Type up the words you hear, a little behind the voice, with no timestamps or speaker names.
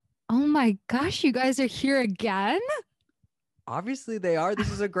Oh my gosh, you guys are here again? Obviously they are.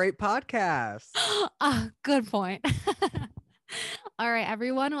 This is a great podcast. Good point. All right,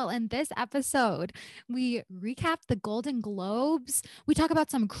 everyone. Well, in this episode, we recap the Golden Globes. We talk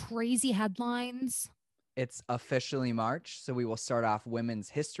about some crazy headlines. It's officially March, so we will start off Women's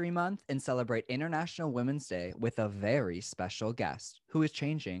History Month and celebrate International Women's Day with a very special guest who is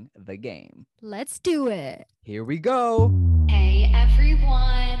changing the game. Let's do it. Here we go. Hey,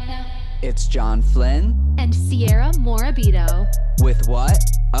 everyone. It's John Flynn and Sierra Morabito with What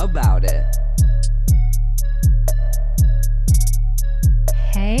About It?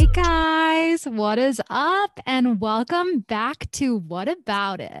 Hey guys, what is up? And welcome back to What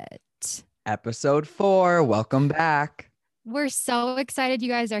About It? Episode 4. Welcome back. We're so excited you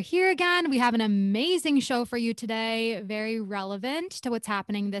guys are here again. We have an amazing show for you today, very relevant to what's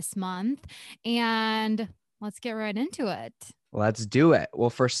happening this month. And let's get right into it. Let's do it. Well,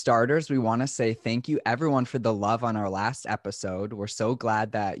 for starters, we want to say thank you everyone for the love on our last episode. We're so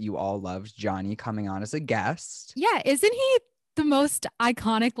glad that you all loved Johnny coming on as a guest. Yeah, isn't he the most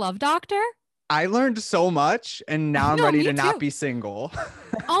iconic love doctor? I learned so much and now I'm ready to not be single.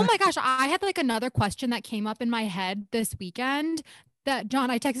 Oh my gosh. I had like another question that came up in my head this weekend that John,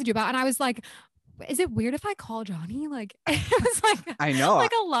 I texted you about. And I was like, is it weird if I call Johnny? Like, it was like, I know,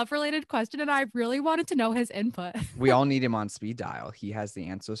 like a love related question. And I really wanted to know his input. We all need him on speed dial. He has the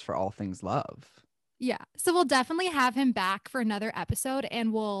answers for all things love. Yeah. So we'll definitely have him back for another episode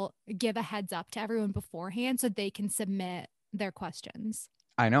and we'll give a heads up to everyone beforehand so they can submit their questions.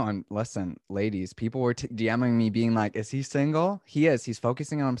 I know. And listen, ladies, people were DMing me being like, is he single? He is. He's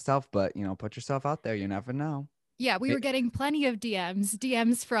focusing on himself, but put yourself out there. You never know. Yeah, we were getting plenty of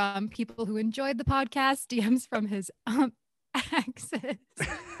DMs from people who enjoyed the podcast, DMs from his exes.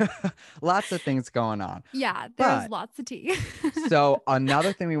 Lots of things going on. Yeah, there's lots of tea. So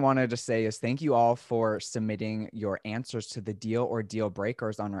another thing we wanted to say is thank you all for submitting your answers to the deal or deal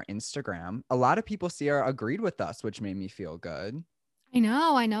breakers on our Instagram. A lot of people, Sierra, agreed with us, which made me feel good. I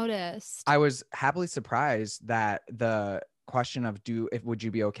know, I noticed. I was happily surprised that the question of would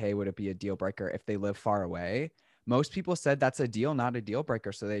you be okay? Would it be a deal breaker if they live far away? Most people said that's a deal, not a deal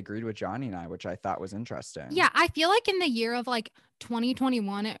breaker. So they agreed with Johnny and I, which I thought was interesting. Yeah, I feel like in the year of like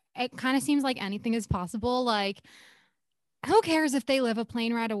 2021, it kind of seems like anything is possible. Like, who cares if they live a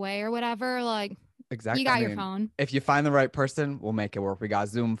plane ride away or whatever? Like, exactly. You got your phone. If you find the right person, we'll make it work. We got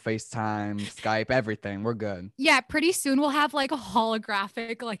Zoom, FaceTime, Skype, everything. We're good. Yeah, pretty soon we'll have like a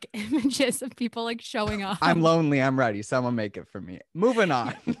holographic like images of people like showing up. I'm lonely. I'm ready. Someone make it for me. Moving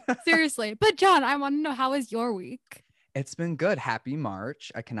on. Seriously. But John, I want to know, how was your week? It's been good. Happy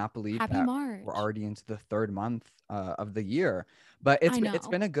March. I cannot believe March. We're already into the third month of the year. But it's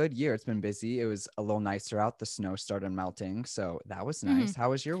been a good year. It's been busy. It was a little nicer out. The snow started melting. So that was nice.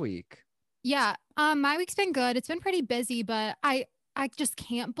 How was your week? Yeah, my week's been good. It's been pretty busy, but I just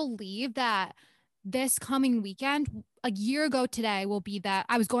can't believe that this coming weekend, a year ago today, will be that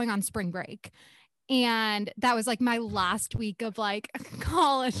I was going on spring break. And that was like my last week of like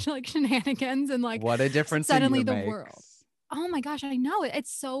college, like shenanigans and like what a difference suddenly the makes. world. Oh my gosh, I know it.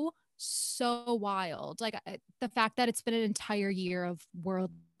 It's so wild. Like the fact that it's been an entire year of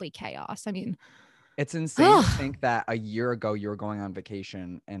worldly chaos. I mean, it's insane to think that a year ago you were going on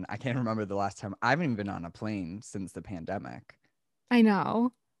vacation and I can't remember the last time. I haven't even been on a plane since the pandemic. I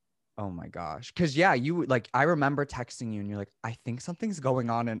know. Oh my gosh. Cause yeah, I remember texting you and you're like, I think something's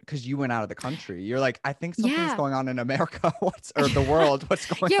going on cause you went out of the country. You're like, I think something's going on in America or the world. What's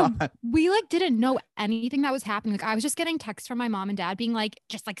going on? We like didn't know anything that was happening. Like I was just getting texts from my mom and dad being like,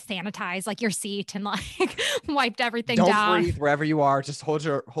 just like sanitize like your seat and like wiped everything down. Don't breathe wherever you are. Just hold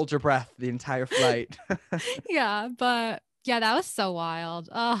your breath the entire flight. Yeah. But yeah, that was so wild.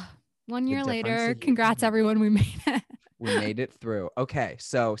 1 year later, congrats everyone. We made it. We made it through. Okay,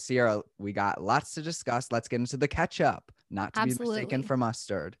 so Sierra, we got lots to discuss. Let's get into the ketchup, not to be mistaken for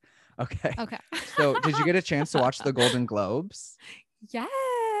mustard. Okay. So did you get a chance to watch the Golden Globes?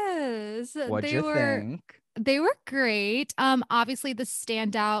 Yes. What'd you think? They were great. Obviously the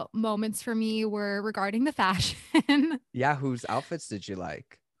standout moments for me were regarding the fashion. Yeah, whose outfits did you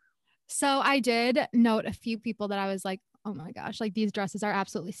like? So I did note a few people that I was like, oh my gosh, like these dresses are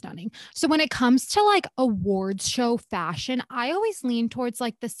absolutely stunning. So when it comes to like awards show fashion, I always lean towards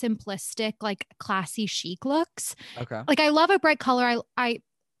like the simplistic, like classy chic looks. Okay. Like I love a bright color. But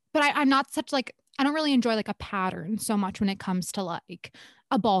I'm not such like, I don't really enjoy like a pattern so much when it comes to like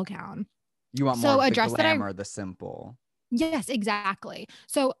a ball gown. You want more of the glam or the simple? Yes, exactly.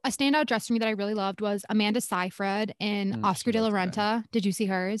 So a standout dress for me that I really loved was Amanda Seyfried in Oscar de la Renta. Did you see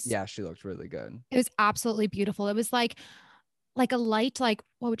hers? Yeah, she looked really good. It was absolutely beautiful. It was like like a light, like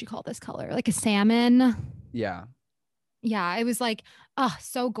what would you call this color? Like a salmon. Yeah. Yeah, it was like, oh,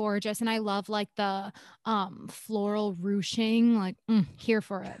 so gorgeous. And I love like the floral ruching, like here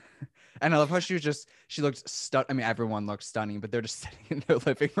for it. And I love how she looked I mean, everyone looks stunning, but they're just sitting in their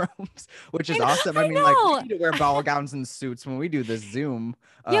living rooms, which is awesome. I mean, like, we I need to wear ball gowns and suits when we do this Zoom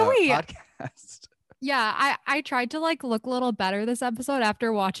Yeah, wait. podcast. Yeah, I tried to like look a little better this episode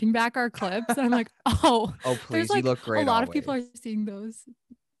after watching back our clips. And I'm like, oh, Oh, there's please. You like look a great lot always. of people are seeing those.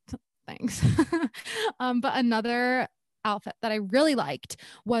 Thanks. But another outfit that I really liked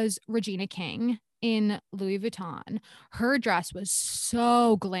was Regina King in Louis Vuitton. Her dress was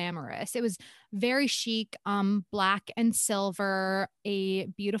so glamorous. It was very chic, black and silver, a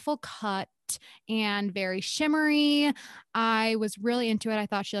beautiful cut and very shimmery. I was really into it. I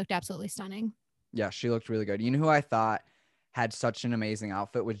thought she looked absolutely stunning. Yeah, she looked really good. You know who I thought had such an amazing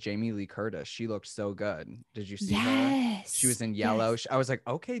outfit was Jamie Lee Curtis. She looked so good. Did you see her? She was in yellow. Yes. I was like,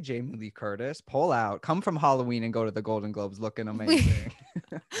 okay, Jamie Lee Curtis, pull out. Come from Halloween and go to the Golden Globes looking amazing.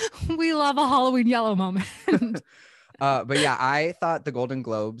 We love a Halloween yellow moment. But yeah, I thought the Golden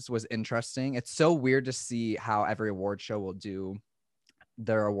Globes was interesting. It's so weird to see how every award show will do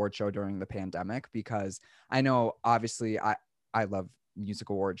their award show during the pandemic, because I know obviously I love music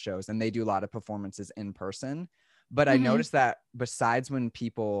award shows and they do a lot of performances in person. But I noticed that besides when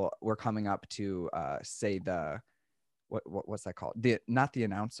people were coming up to say the what's that called? Not the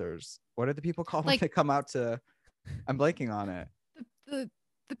announcers. What are the people called when they come out to? I'm blanking on it.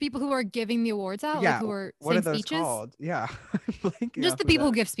 The people who are giving the awards out, Yeah, like who are what saying are those speeches? called? Yeah, just the people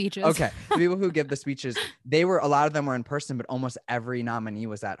who give speeches. Okay, the people who give the speeches. A lot of them were in person, but almost every nominee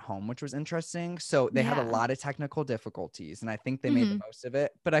was at home, which was interesting. So they had a lot of technical difficulties, and I think they made the most of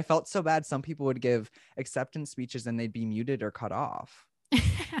it. But I felt so bad. Some people would give acceptance speeches and they'd be muted or cut off.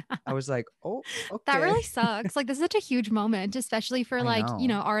 I was like, oh, okay. That really sucks. Like, this is such a huge moment, especially for like,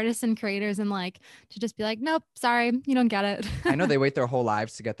 artists and creators, and like to just be like, nope, sorry, you don't get it. I know they wait their whole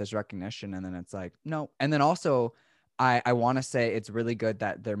lives to get this recognition, and then it's like, no. And then also, I want to say it's really good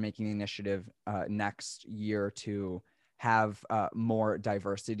that they're making the initiative next year to have more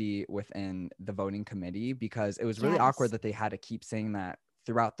diversity within the voting committee, because it was really awkward that they had to keep saying that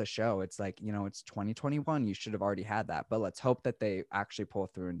throughout the show. It's like, it's 2021. You should have already had that. But let's hope that they actually pull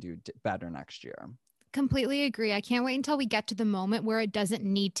through and do better next year. Completely agree. I can't wait until we get to the moment where it doesn't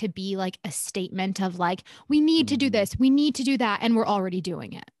need to be like a statement of like, we need to do this, we need to do that, and we're already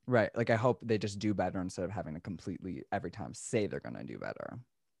doing it. Right. Like, I hope they just do better instead of having to completely every time say they're going to do better.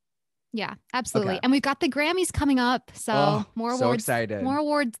 Yeah, absolutely. Okay. And we've got the Grammys coming up. So more awards, excited. More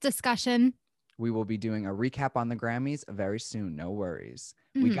awards discussion. We will be doing a recap on the Grammys very soon. No worries.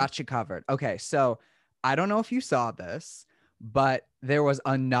 We got you covered. Okay. So I don't know if you saw this, but there was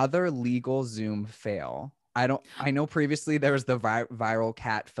another legal Zoom fail. I know previously there was the viral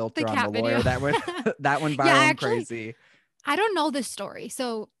cat filter on the lawyer that went viral crazy. I don't know this story.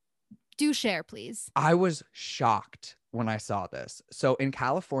 So do share, please. I was shocked when I saw this. So in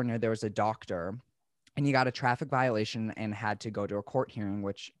California, there was a doctor and he got a traffic violation and had to go to a court hearing,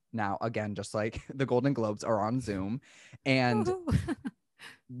 which now, again, just like the Golden Globes, are on Zoom. And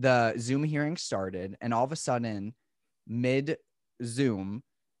the Zoom hearing started, and all of a sudden, mid Zoom,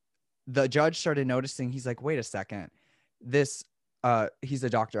 the judge started noticing. He's like, wait a second, this he's a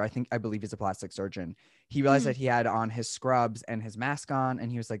doctor. I believe he's a plastic surgeon. He realized that he had on his scrubs and his mask on,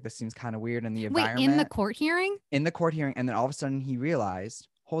 and he was like, this seems kind of weird in the environment. Wait, in the court hearing? In the court hearing. And then all of a sudden he realized,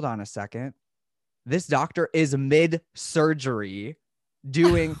 hold on a second, this doctor is mid-surgery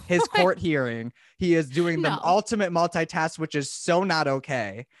doing his court hearing. He is doing the ultimate multitask, which is so not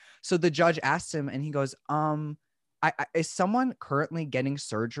okay. So the judge asked him, and he goes, is someone currently getting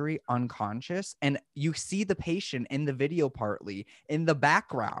surgery unconscious? And you see the patient in the video partly in the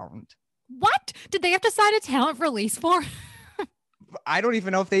background. What? Did they have to sign a talent release for? I don't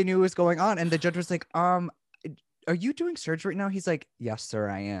even know if they knew what was going on. And the judge was like, are you doing surgery now? He's like, yes, sir,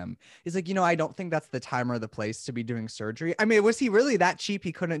 I am. He's like, I don't think that's the time or the place to be doing surgery. I mean, was he really that cheap?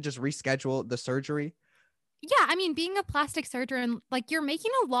 He couldn't just reschedule the surgery? Yeah. I mean, being a plastic surgeon, like, you're making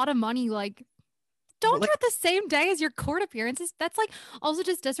a lot of money. Like, don't do it the same day as your court appearances. That's like also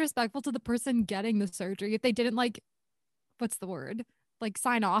just disrespectful to the person getting the surgery. If they didn't what's the word? Like,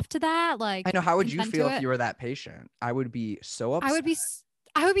 sign off to that. Like, I know. How would you feel if you were that patient? I would be so upset.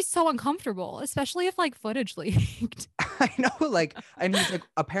 I would be so uncomfortable, especially if footage leaked. I know, and he's like,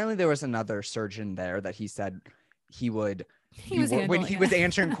 apparently there was another surgeon there that he said when he was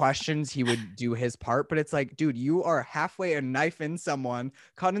answering questions, he would do his part. But it's like, dude, you are halfway a knife in someone,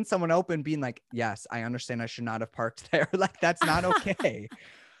 cutting someone open, being like, yes, I understand I should not have parked there. Like, that's not okay.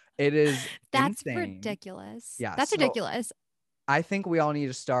 It is That's insane. ridiculous. Yeah, that's ridiculous. I think we all need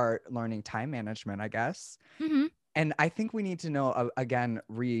to start learning time management, I guess. Mm-hmm. And I think we need to know, again,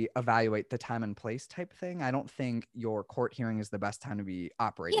 reevaluate the time and place type thing. I don't think your court hearing is the best time to be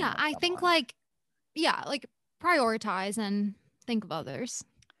operating Yeah, with I think someone. like, yeah, like prioritize and think of others.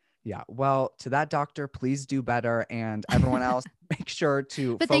 Yeah. Well, to that doctor, please do better. And everyone else, make sure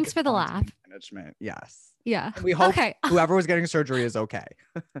to But thanks focus for the on laugh. time management. Yes. Yeah. And we hope Okay. whoever was getting surgery is okay.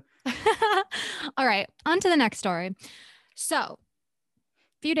 All right. On to the next story. So,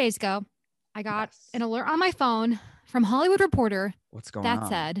 a few days ago, I got Yes. an alert on my phone from Hollywood Reporter What's going that on?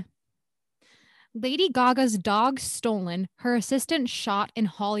 said, Lady Gaga's dog stolen, her assistant shot in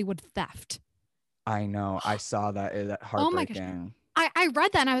Hollywood theft. I know. I saw that. That Oh my gosh. heartbreaking. I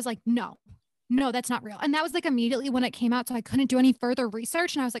read that and I was like, no, that's not real. And that was like immediately when it came out. So I couldn't do any further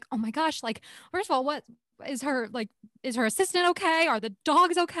research. And I was like, oh my gosh, like, first of all, what is her like, is her assistant okay? Are the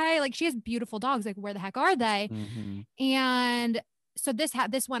dogs okay? Like, she has beautiful dogs. Like, where the heck are they? Mm-hmm. And so this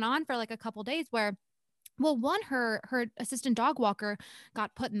went on for like a couple days where, well, one, her assistant dog walker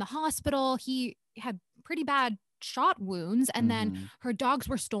got put in the hospital. He had pretty bad shot wounds, and then Mm-hmm. her dogs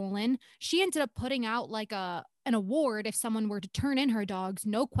were stolen. She ended up putting out like an award if someone were to turn in her dogs,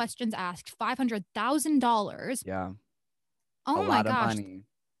 no questions asked, $500,000. Yeah. A Oh my lot of gosh, money.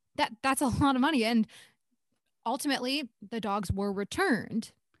 that's a lot of money, and ultimately the dogs were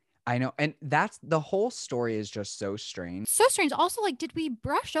returned. I know. And that's the whole story is just so strange. So strange. Also, like, did we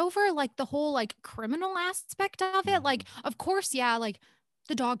brush over like the whole like criminal aspect of it? Like, of course, yeah, like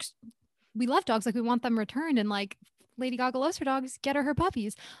the dogs, we love dogs, like we want them returned, and like Lady Gaga loves her dogs, get her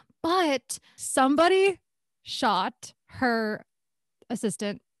puppies. But somebody shot her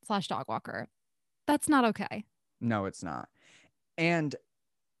assistant slash dog walker. That's not okay. No, it's not. And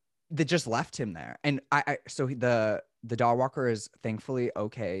they just left him there. And so the dog walker is thankfully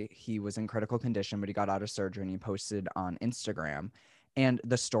okay. He was in critical condition, but he got out of surgery and he posted on Instagram. And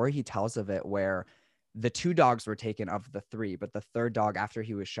the story he tells of it, where the 2 dogs were taken of the 3, but the 3rd dog, after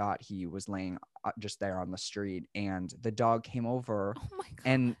he was shot, he was laying just there on the street, and the dog came over Oh my God.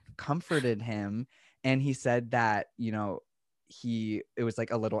 and comforted him. And he said that, it was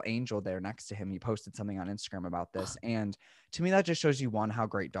like a little angel there next to him. He posted something on Instagram about this. And to me, that just shows you, 1, how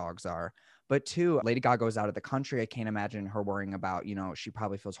great dogs are. But 2, Lady Gaga was out of the country. I can't imagine her worrying about, she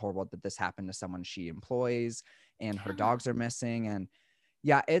probably feels horrible that this happened to someone she employs, and her dogs are missing. And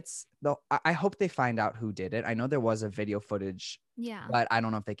yeah, I hope they find out who did it. I know there was a video footage, Yeah. but I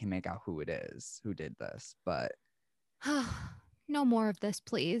don't know if they can make out who it is, who did this. But no more of this,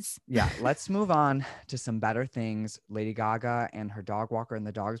 please. yeah, let's move on to some better things. Lady Gaga and her dog walker and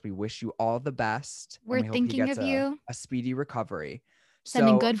the dogs, we wish you all the best. We're and we thinking hope he gets of you. a speedy recovery.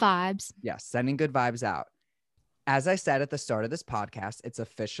 Sending So, good vibes. yes, sending good vibes out. As I said at the start of this podcast, it's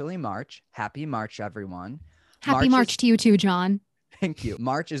officially March. Happy March, everyone. Happy March to you too, John. Thank you.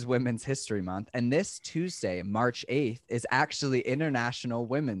 March is Women's History Month, and this Tuesday, March 8th, is actually International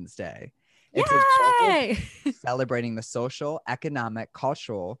Women's Day. It's Yay! a celebrating the social, economic,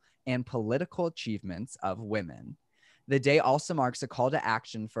 cultural, and political achievements of women. The day also marks a call to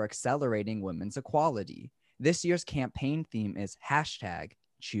action for accelerating women's equality. This year's campaign theme is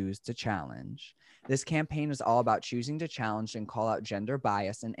 #ChooseToChallenge. This campaign is all about choosing to challenge and call out gender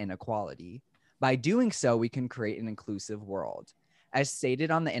bias and inequality. By doing so, we can create an inclusive world. As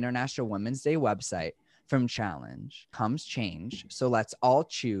stated on the International Women's Day website, from challenge comes change, so let's all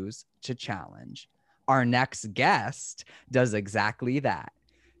choose to challenge. Our next guest does exactly that.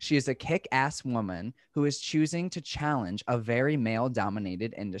 She is a kick-ass woman who is choosing to challenge a very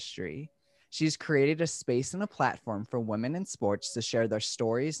male-dominated industry. She's created a space and a platform for women in sports to share their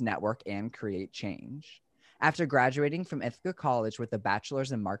stories, network, and create change. After graduating from Ithaca College with a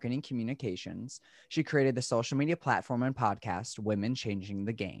bachelor's in marketing communications, she created the social media platform and podcast, Women Changing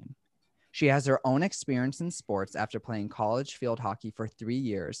the Game. She has her own experience in sports after playing college field hockey for 3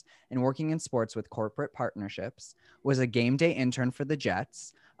 years and working in sports with corporate partnerships, was a game day intern for the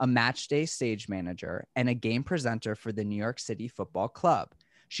Jets, a match day stage manager, and a game presenter for the New York City Football Club.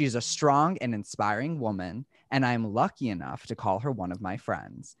 She's a strong and inspiring woman, and I'm lucky enough to call her one of my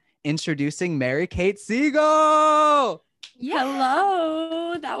friends. Introducing Mary Kate Siegel.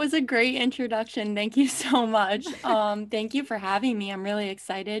 Hello. That was a great introduction. Thank you so much. Thank you for having me. I'm really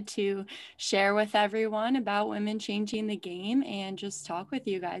excited to share with everyone about women changing the game and just talk with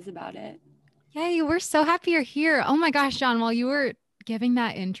you guys about it. Yay, we're so happy you're here. Oh my gosh, John, while you were giving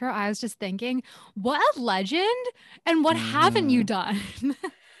that intro, I was just thinking, what a legend, and what haven't you done?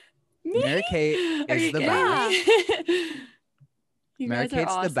 Mary Kate Are is you the kidding me? You Mary guys are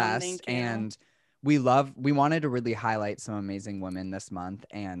Kate's the awesome. best, Thank you. and we wanted to really highlight some amazing women this month.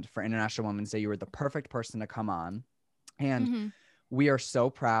 And for International Women's Day, you were the perfect person to come on. And we are so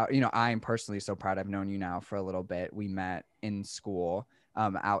proud. You know, I'm personally so proud. I've known you now for a little bit. We met in school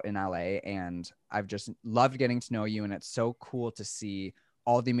out in LA, and I've just loved getting to know you. And it's so cool to see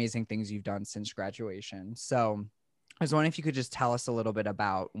all the amazing things you've done since graduation. So I was wondering if you could just tell us a little bit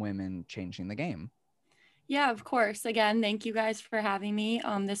about Women Changing the Game. Yeah, of course. Again, thank you guys for having me.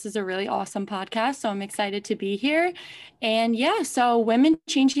 This is a really awesome podcast, so I'm excited to be here. And yeah, so Women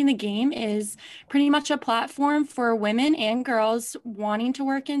Changing the Game is pretty much a platform for women and girls wanting to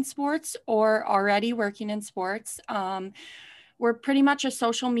work in sports or already working in sports. We're pretty much a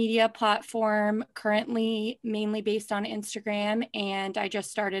social media platform, currently mainly based on Instagram, and I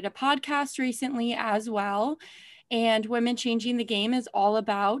just started a podcast recently as well. And Women Changing the Game is all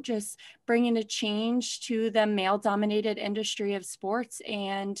about just bringing a change to the male dominated industry of sports.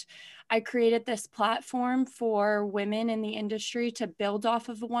 And I created this platform for women in the industry to build off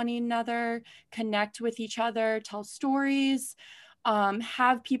of one another, connect with each other, tell stories,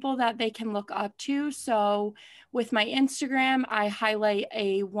 have people that they can look up to. So with my Instagram, I highlight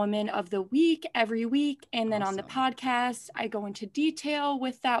a woman of the week every week. And then on the podcast, I go into detail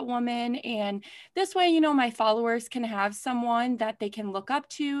with that woman. And this way, you know, my followers can have someone that they can look up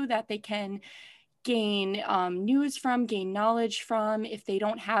to, that they can gain news from, gain knowledge from if they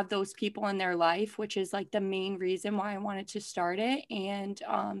don't have those people in their life, which is like the main reason why I wanted to start it. And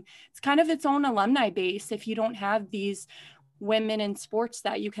it's kind of its own alumni base. If you don't have these women in sports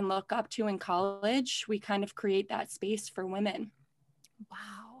that you can look up to in college, we kind of create that space for women.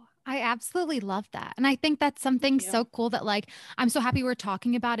 Wow. I absolutely love that. And I think that's something so cool that like, I'm so happy we're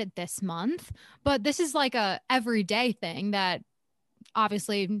talking about it this month, but this is like a everyday thing that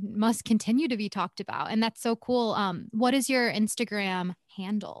obviously must continue to be talked about. And that's so cool. What is your Instagram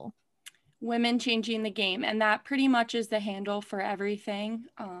handle? Women Changing the Game. And that pretty much is the handle for everything.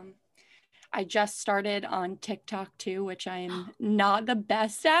 I just started on TikTok too, which I am not the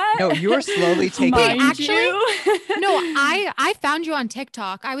best at. No, you are slowly taking. Wait, actually, no, I found you on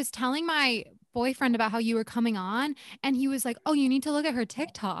TikTok. I was telling my boyfriend about how you were coming on, and he was like, "Oh, you need to look at her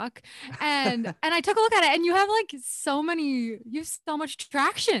TikTok," and I took a look at it, and you have like you have so much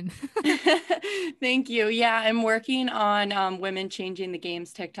traction. Thank you. Yeah, I'm working on Women Changing the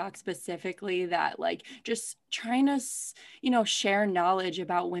Game's TikTok specifically, that like just trying to, you know, share knowledge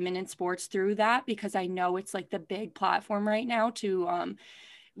about women in sports through that, because I know it's like the big platform right now to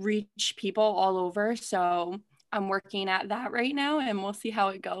reach people all over. So I'm working at that right now, and we'll see how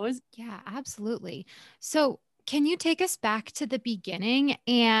it goes. Yeah, absolutely. So can you take us back to the beginning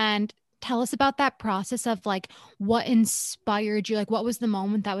and tell us about that process of like what inspired you? Like, what was the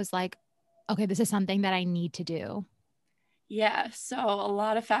moment that was like, okay, this is something that I need to do? Yeah, so a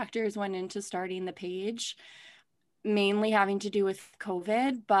lot of factors went into starting the page, mainly having to do with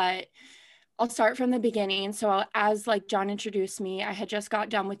COVID, but I'll start from the beginning. So as like John introduced me, I had just got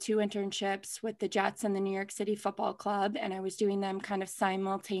done with 2 internships with the Jets and the New York City Football Club, and I was doing them kind of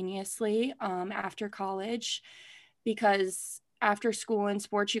simultaneously after college, because after school in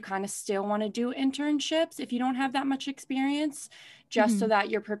sports, you kind of still want to do internships if you don't have that much experience, just so that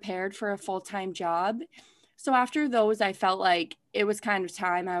you're prepared for a full-time job. So after those, I felt like it was kind of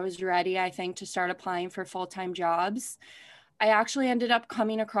time. I was ready, I think, to start applying for full-time jobs. I actually ended up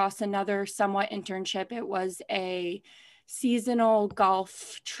coming across another somewhat internship. It was a seasonal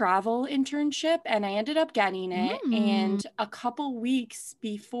golf travel internship, and I ended up getting it. And a couple weeks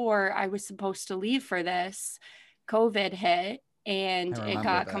before I was supposed to leave for this, COVID hit and it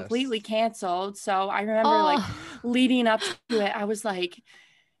got completely canceled. So I remember like leading up to it, I was like,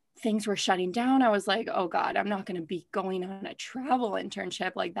 things were shutting down. I was like, oh God, I'm not going to be going on a travel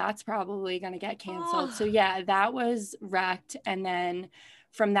internship. Like that's probably going to get canceled. So yeah, that was wrecked. And then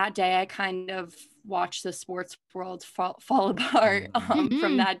from that day, I kind of watched the sports world fall apart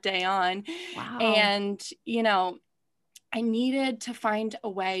from that day on. Wow. And, you know, I needed to find a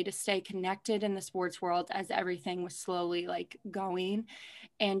way to stay connected in the sports world as everything was slowly like going,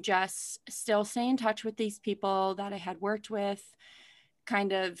 and just still stay in touch with these people that I had worked with,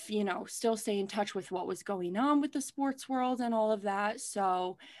 kind of, you know, still stay in touch with what was going on with the sports world and all of that.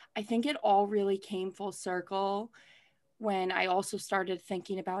 So I think it all really came full circle when I also started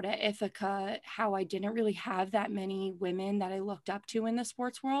thinking about at Ithaca, how I didn't really have that many women that I looked up to in the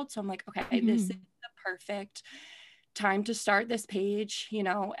sports world. So I'm like, okay, this is the perfect time to start this page. You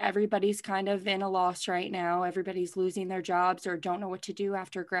know, everybody's kind of in a loss right now. Everybody's losing their jobs or don't know what to do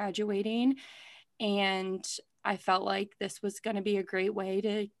after graduating. And I felt like this was going to be a great way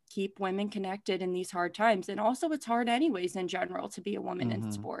to keep women connected in these hard times. And also it's hard anyways in general to be a woman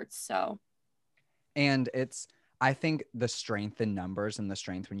in sports. So. And it's, I think the strength in numbers and the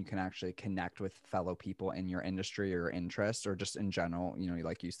strength when you can actually connect with fellow people in your industry or interest, or just in general, you know,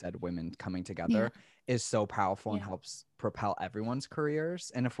 like you said, women coming together is so powerful and helps propel everyone's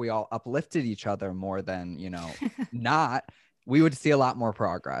careers. And if we all uplifted each other more than, you know, not, we would see a lot more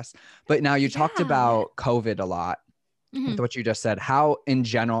progress. But now you talked about COVID a lot with what you just said. How in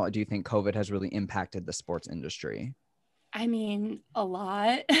general do you think COVID has really impacted the sports industry? I mean, a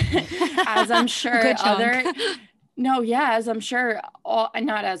lot, as I'm sure as I'm sure,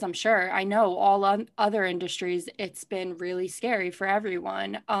 I know all other industries, it's been really scary for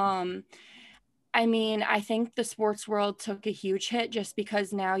everyone. I mean, I think the sports world took a huge hit just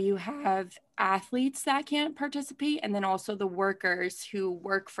because now you have athletes that can't participate, and then also the workers who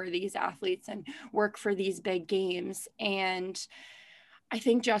work for these athletes and work for these big games. And I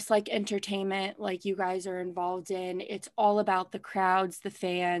think just like entertainment, like you guys are involved in, it's all about the crowds, the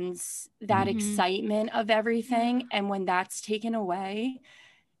fans, that excitement of everything. And when that's taken away,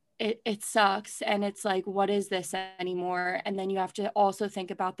 it sucks. And it's like, what is this anymore? And then you have to also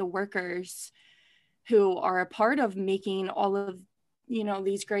think about the workers who are a part of making all of, you know,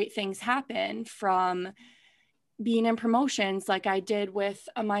 these great things happen, from being in promotions like I did with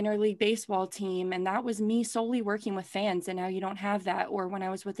a minor league baseball team. And that was me solely working with fans. And now you don't have that. Or when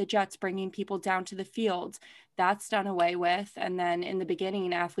I was with the Jets, bringing people down to the field, that's done away with. And then in the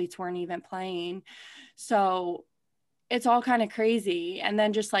beginning, athletes weren't even playing. So it's all kind of crazy. And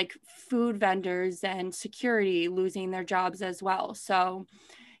then just like food vendors and security losing their jobs as well. So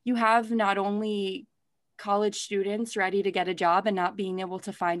you have not only college students ready to get a job and not being able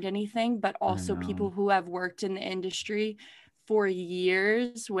to find anything, but also people who have worked in the industry for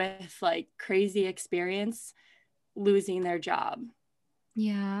years with like crazy experience losing their job.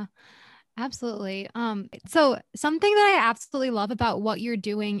 Yeah, absolutely. So something that I absolutely love about what you're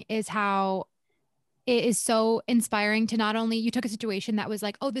doing is how it is so inspiring to not only, you took a situation that was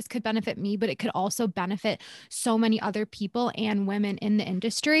like, oh, this could benefit me, but it could also benefit so many other people and women in the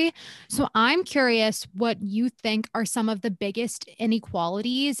industry. So I'm curious what you think are some of the biggest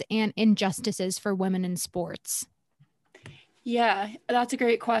inequalities and injustices for women in sports. Yeah, that's a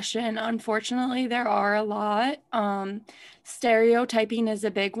great question. Unfortunately, there are a lot. Stereotyping is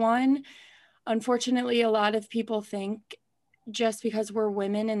a big one. Unfortunately, a lot of people think just because we're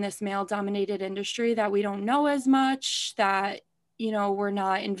women in this male dominated industry that we don't know as much, that, you know, we're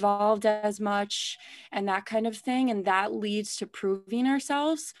not involved as much and that kind of thing. And that leads to proving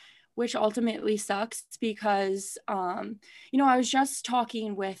ourselves, which ultimately sucks because, you know, I was just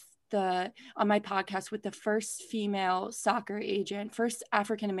talking with on my podcast with the first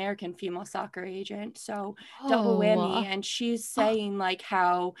African-American female soccer agent. So double whammy. And she's saying like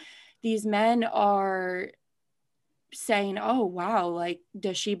how these men are saying, oh, wow, like,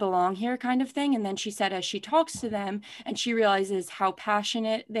 does she belong here kind of thing? And then she said, as she talks to them and she realizes how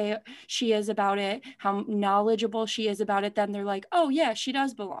passionate she is about it, how knowledgeable she is about it, then they're like, oh yeah, she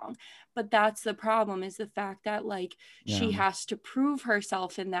does belong. But that's the problem, is the fact that like she has to prove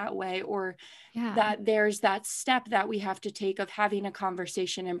herself in that way, or that there's that step that we have to take of having a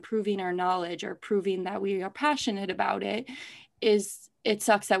conversation and proving our knowledge or proving that we are passionate about it. It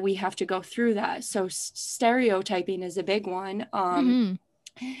sucks that we have to go through that. So stereotyping is a big one. And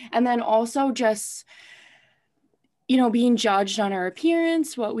then also just, you know, being judged on our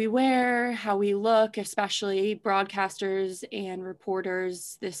appearance, what we wear, how we look, especially broadcasters and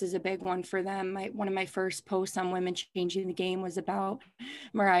reporters. This is a big one for them. One of my first posts on Women Changing the Game was about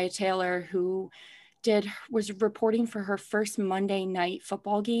Mariah Taylor, who was reporting for her first Monday night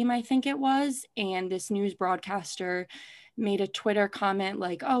football game, I think it was. And this news broadcaster made a Twitter comment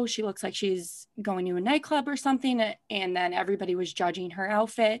like, oh, she looks like she's going to a nightclub or something. And then everybody was judging her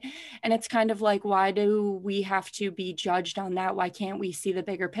outfit. And it's kind of like, why do we have to be judged on that? Why can't we see the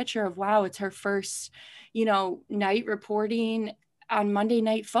bigger picture of, wow, it's her first, you know, night reporting on Monday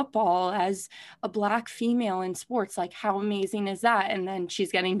Night Football as a Black female in sports? Like, how amazing is that? And then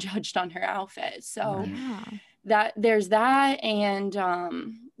she's getting judged on her outfit. So that there's that.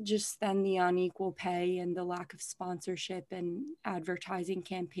 And just then the unequal pay and the lack of sponsorship and advertising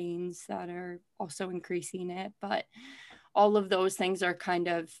campaigns that are also increasing it. But all of those things are kind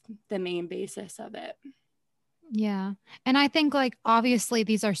of the main basis of it. Yeah. And I think like, obviously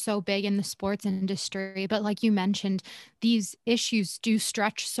these are so big in the sports industry, but like you mentioned, these issues do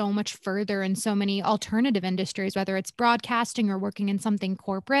stretch so much further in so many alternative industries, whether it's broadcasting or working in something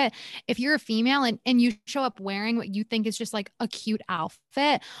corporate. If you're a female and you show up wearing what you think is just like a cute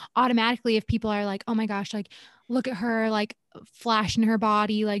outfit, automatically, if people are like, oh my gosh, like, look at her, like, flashing her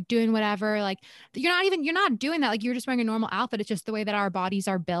body, like doing whatever. Like you're not doing that. Like you're just wearing a normal outfit. It's just the way that our bodies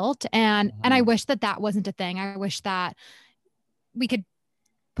are built. And I wish that wasn't a thing. I wish that we could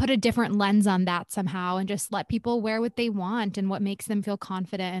put a different lens on that somehow and just let people wear what they want and what makes them feel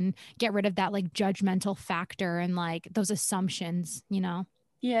confident and get rid of that like judgmental factor and like those assumptions, you know?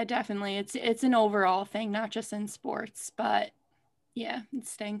 Yeah, definitely. It's an overall thing, not just in sports, but yeah, it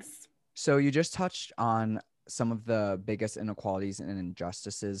stinks. So you just touched on some of the biggest inequalities and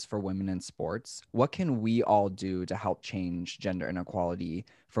injustices for women in sports. What can we all do to help change gender inequality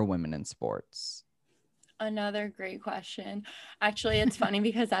for women in sports? Another great question. Actually, it's funny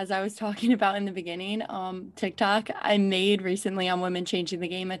because as I was talking about in the beginning, TikTok, I made recently on Women Changing the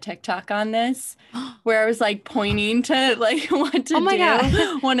Game a TikTok on this where I was like pointing to like what to Oh my do.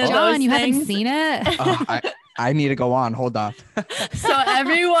 God. One of John, those you things. haven't seen it? I need to go on. Hold on. So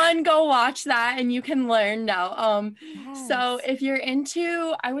everyone go watch that and you can learn now. Yes. So if you're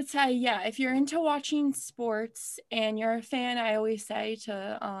into, I would say, yeah, if you're into watching sports and you're a fan, I always say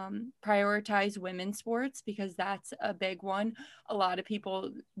to prioritize women's sports because that's a big one. A lot of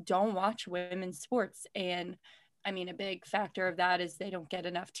people don't watch women's sports, and I mean, a big factor of that is they don't get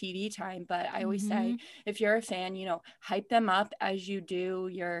enough TV time. But I always say, if you're a fan, you know, hype them up as you do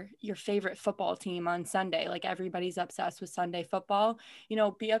your favorite football team on Sunday. Like everybody's obsessed with Sunday football. You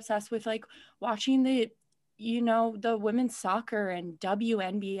know, be obsessed with like watching the women's soccer and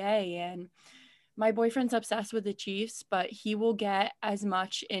WNBA. And my boyfriend's obsessed with the Chiefs, but he will get as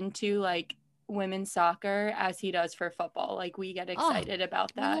much into like women's soccer as he does for football. Like we get excited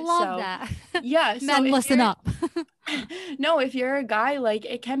about that. Love that. Yeah. Men, listen up. No, if you're a guy, like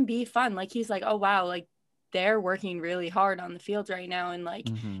it can be fun. Like he's like, oh wow, like they're working really hard on the field right now. And like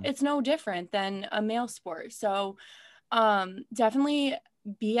it's no different than a male sport. So definitely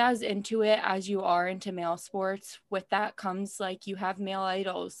be as into it as you are into male sports. With that comes like you have male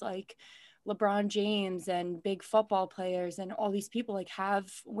idols like LeBron James and big football players and all these people like have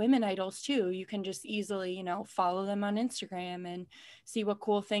women idols too. You can just easily, you know, follow them on Instagram and see what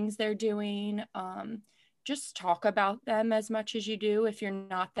cool things they're doing. Just talk about them as much as you do. If you're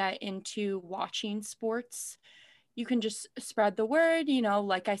not that into watching sports, you can just spread the word, you know,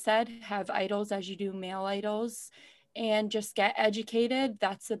 like I said, have idols as you do male idols and just get educated.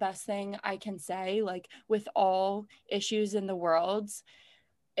 That's the best thing I can say. Like with all issues in the world,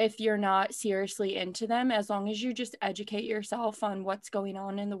 if you're not seriously into them, as long as you just educate yourself on what's going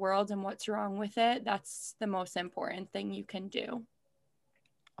on in the world and what's wrong with it, that's the most important thing you can do.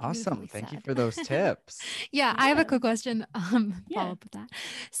 Awesome. Thank you for those tips. Yeah, I have a quick question. Follow up with that.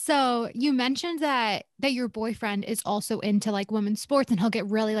 So you mentioned that your boyfriend is also into like women's sports and he'll get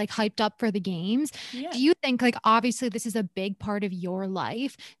really like hyped up for the games. Yeah. Do you think like obviously this is a big part of your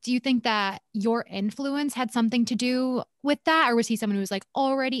life? Do you think that your influence had something to do with that? Or was he someone who was like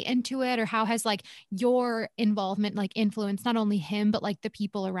already into it? Or how has like your involvement like influenced not only him, but like the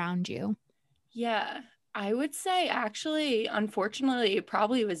people around you? Yeah. I would say actually, unfortunately, it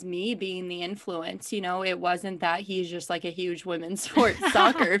probably was me being the influence. You know, it wasn't that he's just like a huge women's sports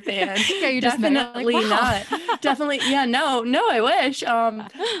soccer fan. Yeah, you just definitely like, wow. not. Definitely. Yeah, no, I wish.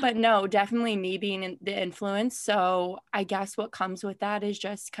 But no, definitely me being the influence. So I guess what comes with that is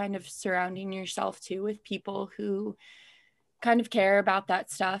just kind of surrounding yourself too with people who kind of care about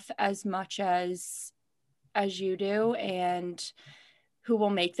that stuff as much as you do and who will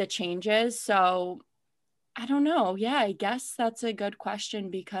make the changes. So I don't know. Yeah, I guess that's a good question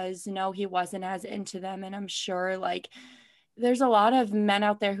because no, he wasn't as into them. And I'm sure like there's a lot of men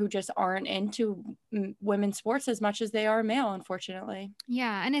out there who just aren't into women's sports as much as they are male, unfortunately.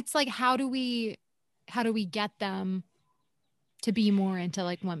 Yeah. And it's like, how do we get them to be more into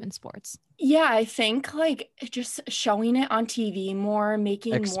like women's sports? Yeah, I think like just showing it on TV more,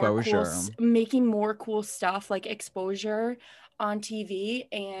 making exposure, making more cool stuff like exposure on TV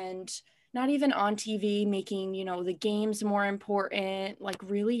and not even on TV, making, you know, the games more important, like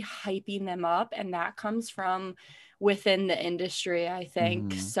really hyping them up. And that comes from within the industry, I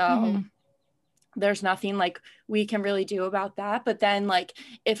think. So there's nothing like we can really do about that. But then like,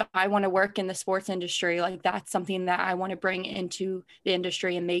 if I want to work in the sports industry, like that's something that I want to bring into the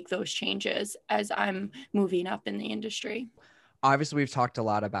industry and make those changes as I'm moving up in the industry. Obviously, we've talked a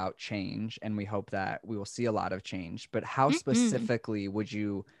lot about change and we hope that we will see a lot of change, but how specifically would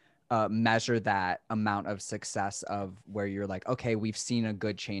you measure that amount of success of where you're like, okay, we've seen a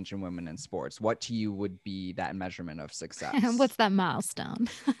good change in women in sports? What to you would be that measurement of success? What's that milestone?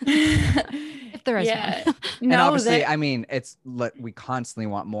 If there is one. And obviously, I mean, we constantly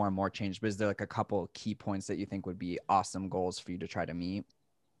want more and more change, but is there like a couple key points that you think would be awesome goals for you to try to meet?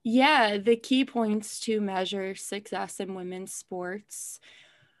 Yeah, the key points to measure success in women's sports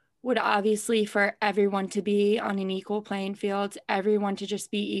would obviously for everyone to be on an equal playing field, everyone to just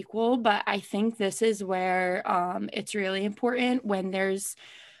be equal. But I think this is where it's really important when there's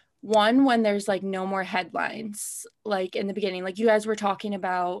like no more headlines, like in the beginning, like you guys were talking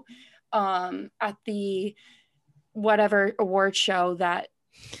about at the whatever award show, that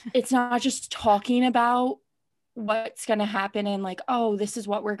it's not just talking about what's going to happen and like, oh, this is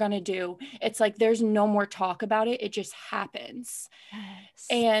what we're going to do. It's like there's no more talk about it. It just happens. Yes.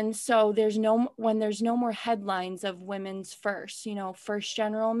 And so when there's no more headlines of women's first, first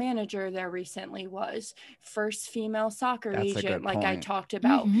general manager there recently was, first female soccer That's a agent, good like I point. talked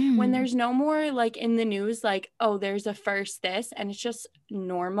about. When there's no more like in the news, like, oh, there's a first this, and it's just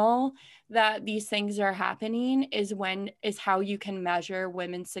normal that these things are happening, is how you can measure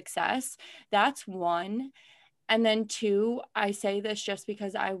women's success. That's one. And then two, I say this just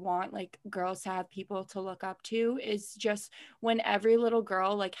because I want like girls to have people to look up to, is just when every little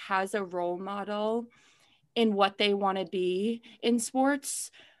girl like has a role model in what they want to be in sports,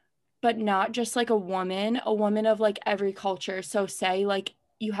 but not just like a woman of like every culture. So say like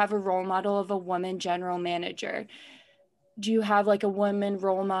you have a role model of a woman general manager. Do you have like a woman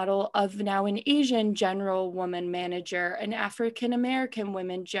role model of now an Asian general woman manager, an African American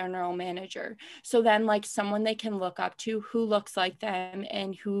women general manager? So then like someone they can look up to who looks like them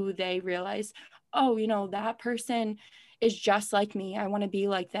and who they realize, oh, that person is just like me. I want to be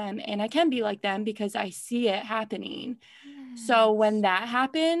like them, and I can be like them because I see it happening. So when that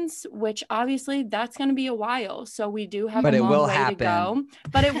happens, which obviously that's going to be a while, so we do have But a it long will way to go, happen.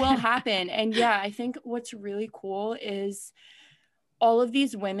 but it will happen. And yeah, I think what's really cool is all of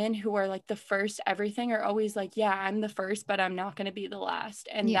these women who are like the first everything are always like, yeah, I'm the first, but I'm not going to be the last.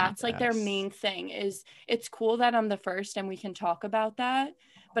 And Yeah. that's like their Yes. main thing. Is it's cool that I'm the first and we can talk about that,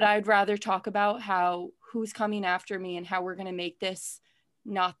 but I'd rather talk about who's coming after me and how we're going to make this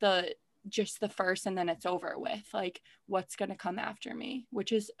not just the first and then it's over with, like what's going to come after me,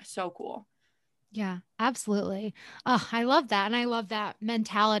 which is so cool. Yeah, absolutely. Oh, I love that. And I love that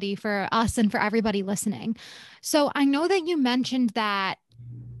mentality for us and for everybody listening. So I know that you mentioned that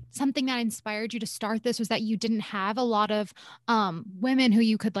something that inspired you to start this was that you didn't have a lot of women who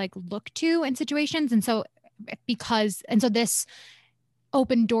you could like look to in situations. And so this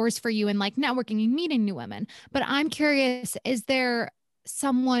opened doors for you in like networking and meeting new women. But I'm curious, is there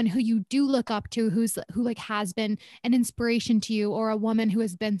someone who you do look up to who like has been an inspiration to you, or a woman who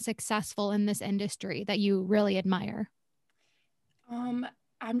has been successful in this industry that you really admire?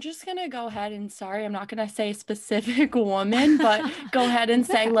 I'm just gonna go ahead and, sorry, I'm not gonna say a specific woman, but go ahead and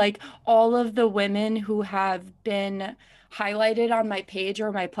say like all of the women who have been highlighted on my page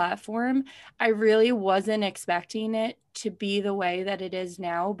or my platform. I really wasn't expecting it to be the way that it is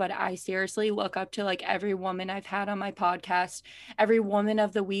now, but I seriously look up to like every woman I've had on my podcast, every woman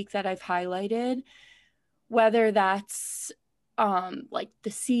of the week that I've highlighted, whether that's like the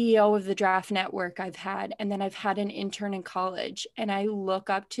CEO of the Draft Network I've had, and then I've had an intern in college, and I look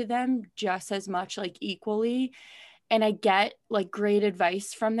up to them just as much, like equally, and I get like great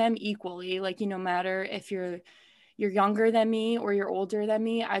advice from them equally. Like, no matter if you're younger than me or you're older than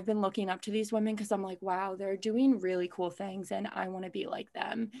me, I've been looking up to these women because I'm like, wow, they're doing really cool things and I want to be like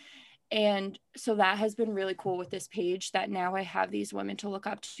them. And so that has been really cool with this page, that now I have these women to look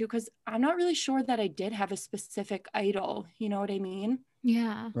up to, because I'm not really sure that I did have a specific idol. You know what I mean?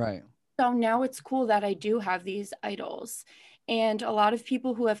 Yeah. Right. So now it's cool that I do have these idols. And a lot of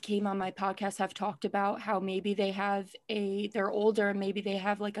people who have came on my podcast have talked about how maybe they're older, maybe they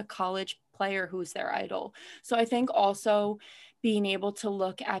have like a college player who's their idol. So I think also being able to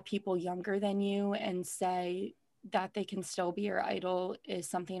look at people younger than you and say that they can still be your idol is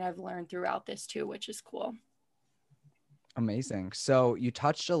something I've learned throughout this too, which is cool. Amazing. So you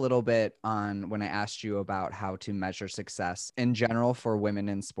touched a little bit on when I asked you about how to measure success in general for women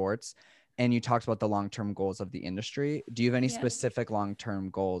in sports, and you talked about the long-term goals of the industry. Do you have any specific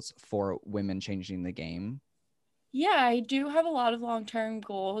long-term goals for women changing the game? Yeah, I do have a lot of long-term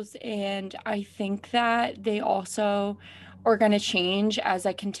goals, and I think that they also are going to change as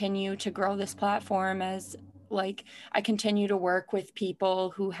I continue to grow this platform, as like I continue to work with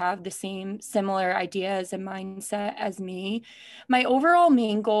people who have the similar ideas and mindset as me. My overall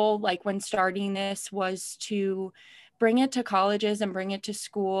main goal, like when starting this, was to bring it to colleges and bring it to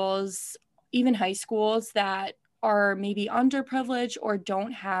schools, even high schools that are maybe underprivileged or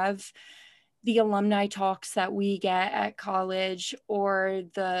don't have the alumni talks that we get at college, or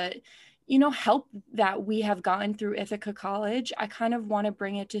the help that we have gotten through Ithaca College. I kind of want to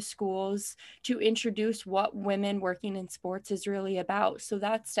bring it to schools to introduce what women working in sports is really about. So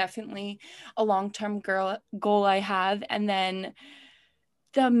that's definitely a long-term goal I have. And then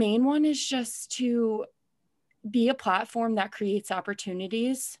the main one is just to be a platform that creates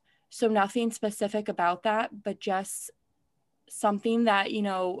opportunities. So nothing specific about that, but just something that,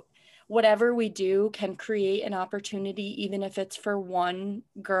 whatever we do can create an opportunity, even if it's for one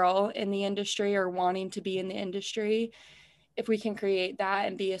girl in the industry or wanting to be in the industry. If we can create that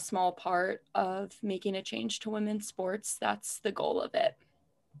and be a small part of making a change to women's sports, that's the goal of it.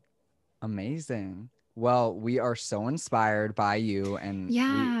 Amazing. Well, we are so inspired by you, and we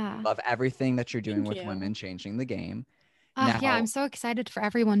love everything that you're doing with women changing the game. Yeah, I'm so excited for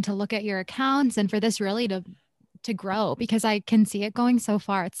everyone to look at your accounts and for this really to grow, because I can see it going so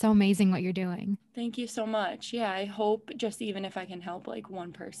far. It's so amazing what you're doing. Thank you so much. Yeah, I hope just even if I can help like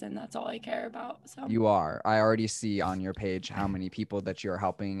one person, that's all I care about. So you are. I already see on your page how many people that you're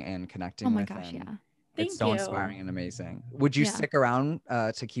helping and connecting with. Oh my gosh, yeah. It's so inspiring and amazing. Would you stick around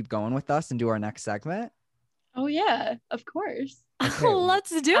to keep going with us and do our next segment? Oh yeah, of course. Okay, let's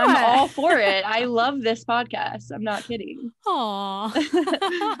do it. I'm all for it. I love this podcast. I'm not kidding.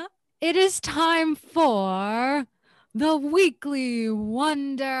 Aw. It is time for the Weekly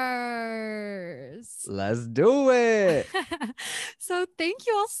Wonders. Let's do it. So thank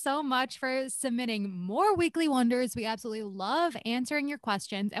you all so much for submitting more Weekly Wonders. We absolutely love answering your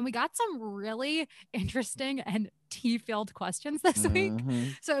questions. And we got some really interesting and tea-filled questions this week.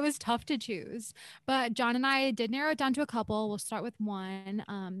 So it was tough to choose. But John and I did narrow it down to a couple. We'll start with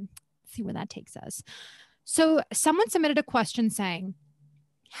one. See where that takes us. So someone submitted a question saying,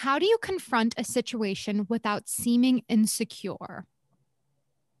 how do you confront a situation without seeming insecure?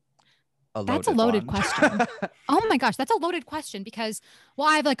 That's a loaded question. Oh my gosh, that's a loaded question because, well,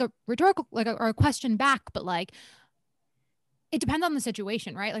 I have like a rhetorical, or a question back, but like, it depends on the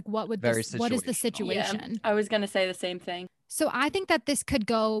situation, right? Like what is the situation? Yeah, I was going to say the same thing. So I think that this could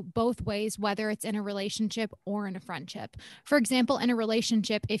go both ways, whether it's in a relationship or in a friendship. For example, in a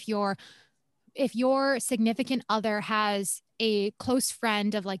relationship, if your significant other has a close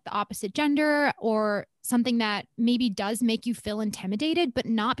friend of like the opposite gender or something that maybe does make you feel intimidated, but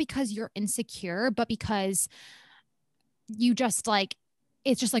not because you're insecure, but because you just like,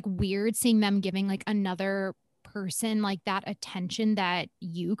 it's just like weird seeing them giving like another person like that attention that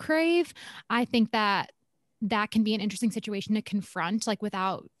you crave. I think that can be an interesting situation to confront, like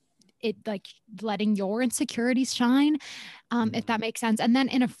without it like letting your insecurities shine, if that makes sense. And then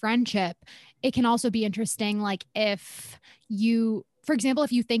in a friendship, it can also be interesting, like if you, for example,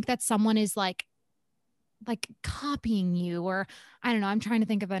 if you think that someone is like copying you, or I don't know, I'm trying to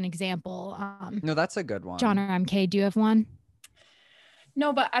think of an example. No, that's a good one. John or MK, do you have one?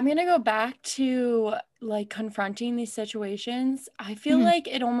 No, but I'm going to go back to like confronting these situations. I feel like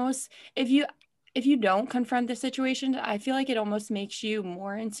it almost, if you don't confront the situation, I feel like it almost makes you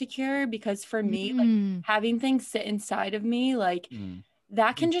more insecure, because for me, like having things sit inside of me, like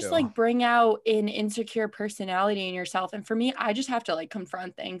that can just like bring out an insecure personality in yourself. And for me, I just have to like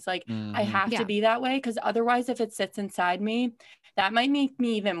confront things. Like I have to be that way, because otherwise if it sits inside me, that might make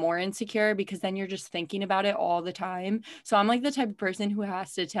me even more insecure, because then you're just thinking about it all the time. So I'm like the type of person who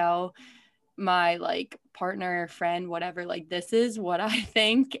has to tell my like partner, friend, whatever, like this is what I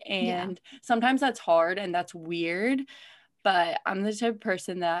think. And sometimes that's hard and that's weird, but I'm the type of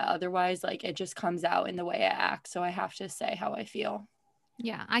person that otherwise like it just comes out in the way I act. So I have to say how I feel.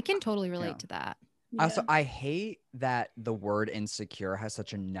 Yeah, I can totally relate to that. Yeah. Also, I hate that the word insecure has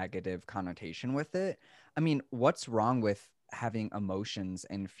such a negative connotation with it. I mean, what's wrong with having emotions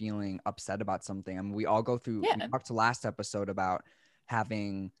and feeling upset about something? I mean, we all go through, we talked last episode about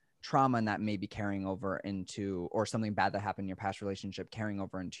having trauma and that may be carrying over into, or something bad that happened in your past relationship carrying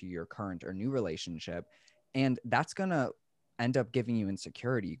over into your current or new relationship. And that's going to end up giving you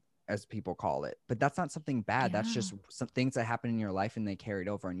insecurity, as people call it. But that's not something bad. That's just some things that happen in your life and they carried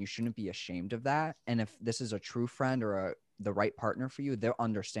over, and you shouldn't be ashamed of that. And if this is a true friend or the right partner for you, they'll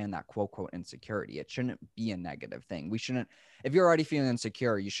understand that quote, quote, insecurity. It shouldn't be a negative thing. We shouldn't, if you're already feeling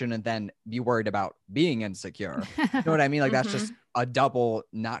insecure, you shouldn't then be worried about being insecure. You know what I mean? Like that's just a double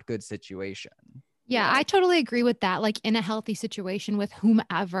not good situation. Yeah, I totally agree with that. Like in a healthy situation with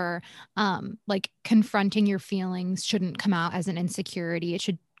whomever, like confronting your feelings shouldn't come out as an insecurity. It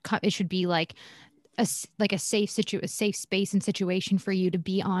should be like a safe space and situation for you to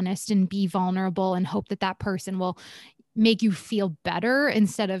be honest and be vulnerable and hope that person will make you feel better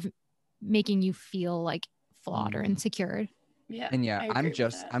instead of making you feel like flawed or insecure. Yeah. And yeah, I'm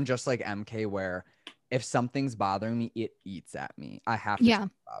just like MK, where if something's bothering me, it eats at me. I have to Yeah.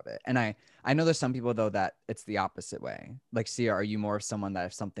 talk about it. And I know there's some people though that it's the opposite way. Like, Sia, are you more of someone that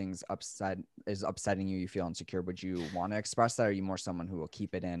if something's is upsetting you, you feel insecure, would you want to express that? Or are you more someone who will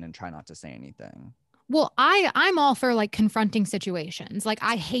keep it in and try not to say anything? Well, I'm all for like confronting situations. Like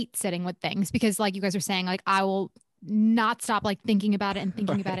I hate sitting with things because like you guys are saying, like I will not stop like thinking about it and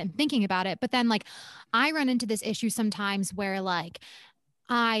thinking about it and thinking about it. But then like I run into this issue sometimes where like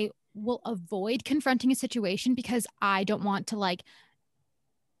I will avoid confronting a situation because I don't want to like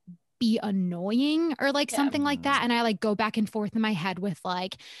be annoying or like something like that. And I like go back and forth in my head with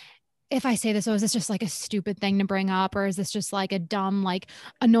like, if I say this, oh, is this just like a stupid thing to bring up? Or is this just like a dumb, like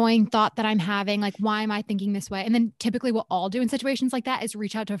annoying thought that I'm having? Like, why am I thinking this way? And then typically what I'll do in situations like that is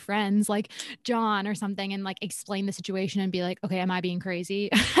reach out to friends like John or something and like explain the situation and be like, okay, am I being crazy?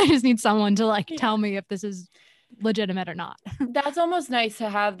 I just need someone to like tell me if this is legitimate or not. That's almost nice to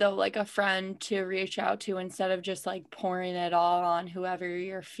have though, like a friend to reach out to instead of just like pouring it all on whoever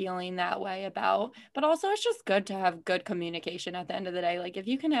you're feeling that way about. But also it's just good to have good communication at the end of the day. Like if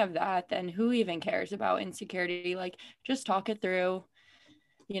you can have that, then who even cares about insecurity? Like just talk it through,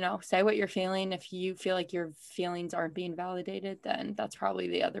 say what you're feeling. If you feel like your feelings aren't being validated, then that's probably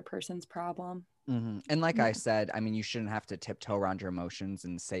the other person's problem. Mm-hmm. And like I said, I mean, you shouldn't have to tiptoe around your emotions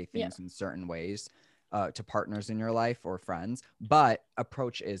and say things in certain ways to partners in your life or friends, but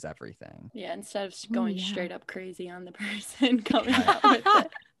approach is everything. Yeah, instead of going straight up crazy on the person coming up with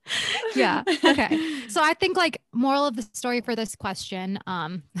it. Yeah. Okay. So I think like moral of the story for this question,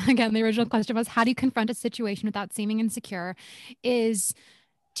 again, the original question was how do you confront a situation without seeming insecure, is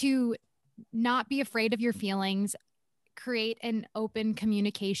to not be afraid of your feelings, create an open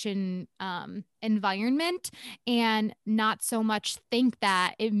communication environment, and not so much think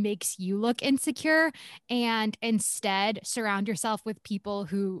that it makes you look insecure, and instead surround yourself with people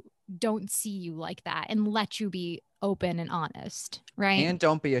who don't see you like that and let you be open and honest, right? And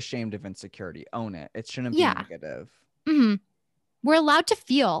don't be ashamed of insecurity. Own it. It shouldn't be negative. Mm-hmm. We're allowed to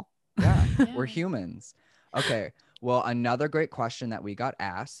feel. Yeah, we're humans. Okay. Well, another great question that we got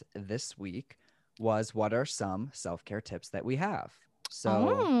asked this week was, what are some self-care tips that we have?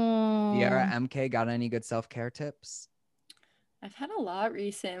 So, Sierra MK, got any good self-care tips? I've had a lot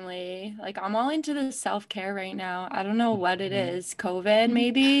recently. Like I'm all into the self-care right now. I don't know what it is. COVID,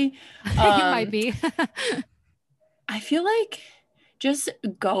 maybe. It might be. I feel like just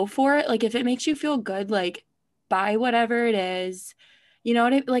go for it. Like if it makes you feel good, like buy whatever it is. You know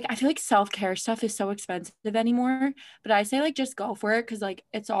what I feel like self-care stuff is so expensive anymore, but I say like just go for it because like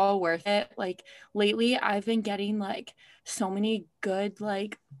it's all worth it. Like lately I've been getting like so many good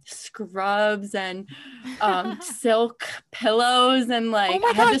like scrubs and silk pillows and like oh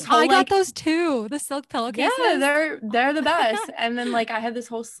my gosh, I got those too. The silk pillowcases. Yeah, they're the best. And then like I have this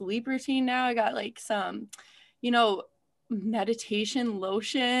whole sleep routine now. I got like some, meditation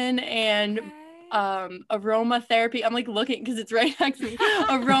lotion and aromatherapy. I'm like looking because it's right next to me.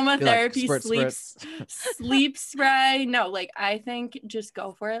 Aromatherapy like, sleep spray. No, like I think just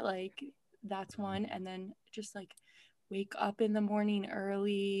go for it. Like that's one. And then just like wake up in the morning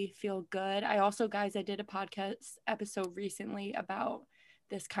early, feel good. I did a podcast episode recently about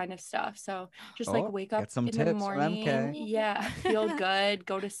this kind of stuff. So just like wake up in the morning. Yeah, feel good,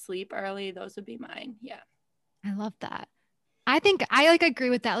 go to sleep early. Those would be mine. Yeah. I love that. I think I like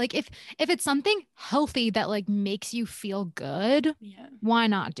agree with that. Like if it's something healthy that like makes you feel good, why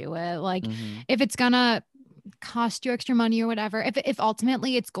not do it? Like if it's gonna cost you extra money or whatever, if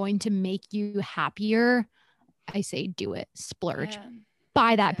ultimately it's going to make you happier, I say do it. Splurge.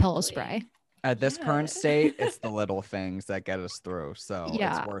 Buy that pillow spray. At this current state, it's the little things that get us through. So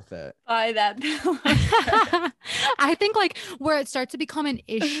it's worth it. Buy that pillow. I think like where it starts to become an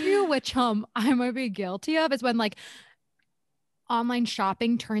issue, which I might be guilty of, is when like online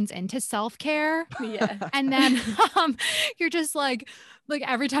shopping turns into self-care. Yeah. And then you're just like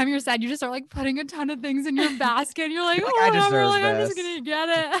every time you're sad, you just start like putting a ton of things in your basket. And you're like, oh, I deserve this. I'm just gonna get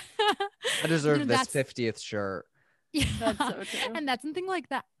it. I deserve this 50th shirt. Yeah. That's so true. And that's something like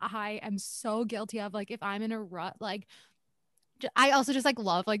that I am so guilty of. Like if I'm in a rut, like I also just like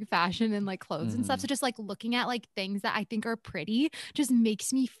love like fashion and like clothes and stuff. So just like looking at like things that I think are pretty just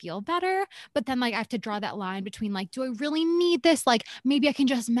makes me feel better. But then like I have to draw that line between like, do I really need this? Like maybe I can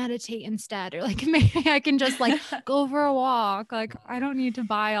just meditate instead, or like maybe I can just like go for a walk. Like I don't need to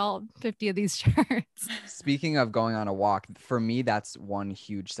buy all 50 of these shirts. Speaking of going on a walk, for me, that's one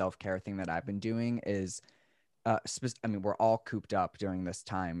huge self-care thing that I've been doing is I mean, we're all cooped up during this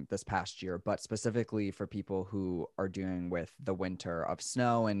time this past year, but specifically for people who are dealing with the winter of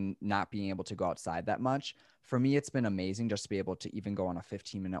snow and not being able to go outside that much, for me, it's been amazing just to be able to even go on a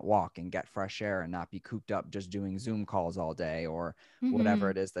 15-minute walk and get fresh air and not be cooped up just doing Zoom calls all day or whatever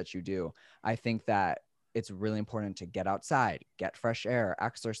it is that you do. I think that it's really important to get outside, get fresh air,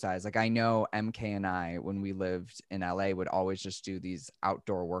 exercise. Like I know MK and I, when we lived in LA, would always just do these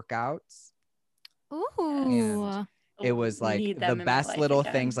outdoor workouts. Ooh. And it was like the best little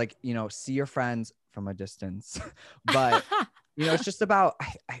things, like, you know, see your friends from a distance. But, you know, it's just about,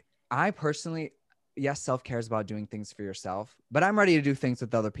 I personally, yes, self-care is about doing things for yourself, but I'm ready to do things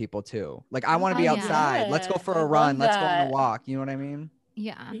with other people too. Like I want to be outside. Let's go for a run. Let's go on a walk. You know what I mean?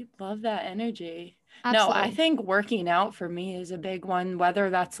 Yeah. I love that energy. Absolutely. No, I think working out for me is a big one, whether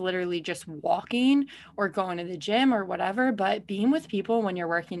that's literally just walking or going to the gym or whatever, but being with people when you're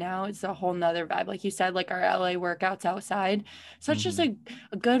working out is a whole nother vibe. Like you said, like our LA workouts outside. So it's just a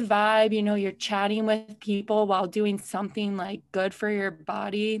good vibe. You know, you're chatting with people while doing something like good for your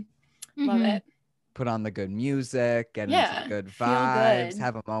body. Love it. Put on the good music, get into good vibes,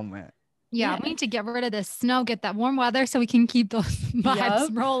 have a moment. Yeah, we need to get rid of this snow, get that warm weather so we can keep those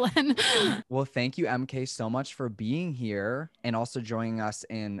vibes rolling. Well, thank you, MK, so much for being here and also joining us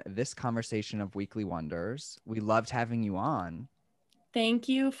in this conversation of Weekly Wonders. We loved having you on. Thank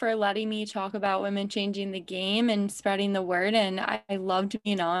you for letting me talk about women changing the game and spreading the word. And I loved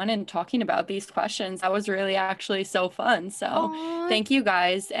being on and talking about these questions. That was really actually so fun. So thank you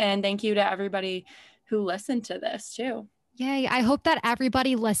guys. And thank you to everybody who listened to this too. Yay. I hope that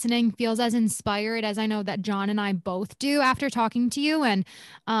everybody listening feels as inspired as I know that John and I both do after talking to you, and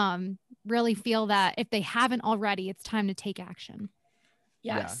really feel that if they haven't already, it's time to take action.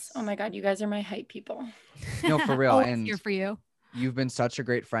 Yes. Oh my God, you guys are my hype people. No, for real. And here for you. You've been such a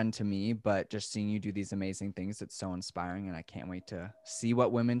great friend to me, but just seeing you do these amazing things, it's so inspiring. And I can't wait to see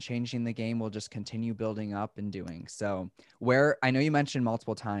what Women Changing the Game will just continue building up and doing. So I know you mentioned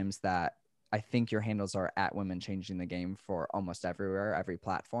multiple times that I think your handles are at Women Changing the Game for almost everywhere, every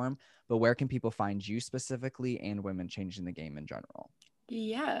platform, but where can people find you specifically and Women Changing the Game in general?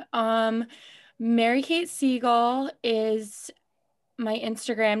 Yeah. Mary Kate Siegel is my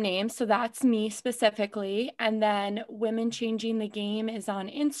Instagram name. So that's me specifically. And then Women Changing the Game is on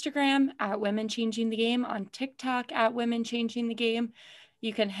Instagram at Women Changing the Game, on TikTok at Women Changing the Game.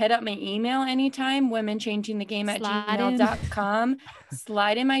 You can hit up my email anytime, womenchangingthegame@gmail.com.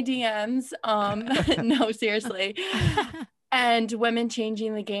 Slide in my DMs. No, seriously. And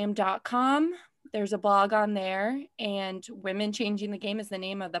womenchangingthegame.com. There's a blog on there, and Women Changing the Game is the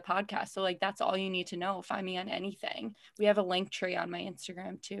name of the podcast. So like, that's all you need to know. Find me on anything. We have a link tree on my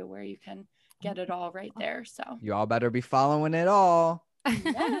Instagram too, where you can get it all right there. So you all better be following it all.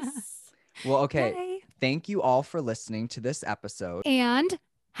 Yes. Well, okay. Yay. Thank you all for listening to this episode. And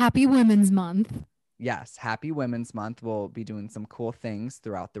happy Women's Month. Yes, happy Women's Month. We'll be doing some cool things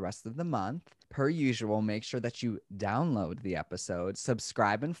throughout the rest of the month. Per usual, make sure that you download the episode,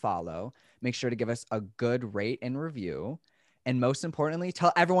 subscribe and follow. Make sure to give us a good rate and review. And most importantly,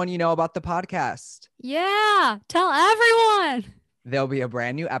 tell everyone you know about the podcast. Yeah, tell everyone. There'll be a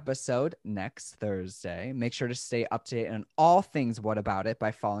brand new episode next Thursday. Make sure to stay up to date on all things What About It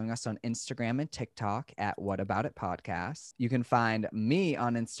by following us on Instagram and TikTok at What About It Podcast. You can find me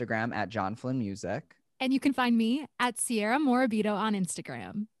on Instagram at John Flynn Music. And you can find me at Sierra Morabito on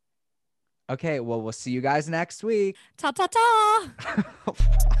Instagram. Okay, well, we'll see you guys next week. Ta-ta-ta!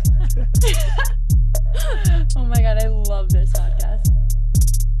 Oh my God, I love this podcast.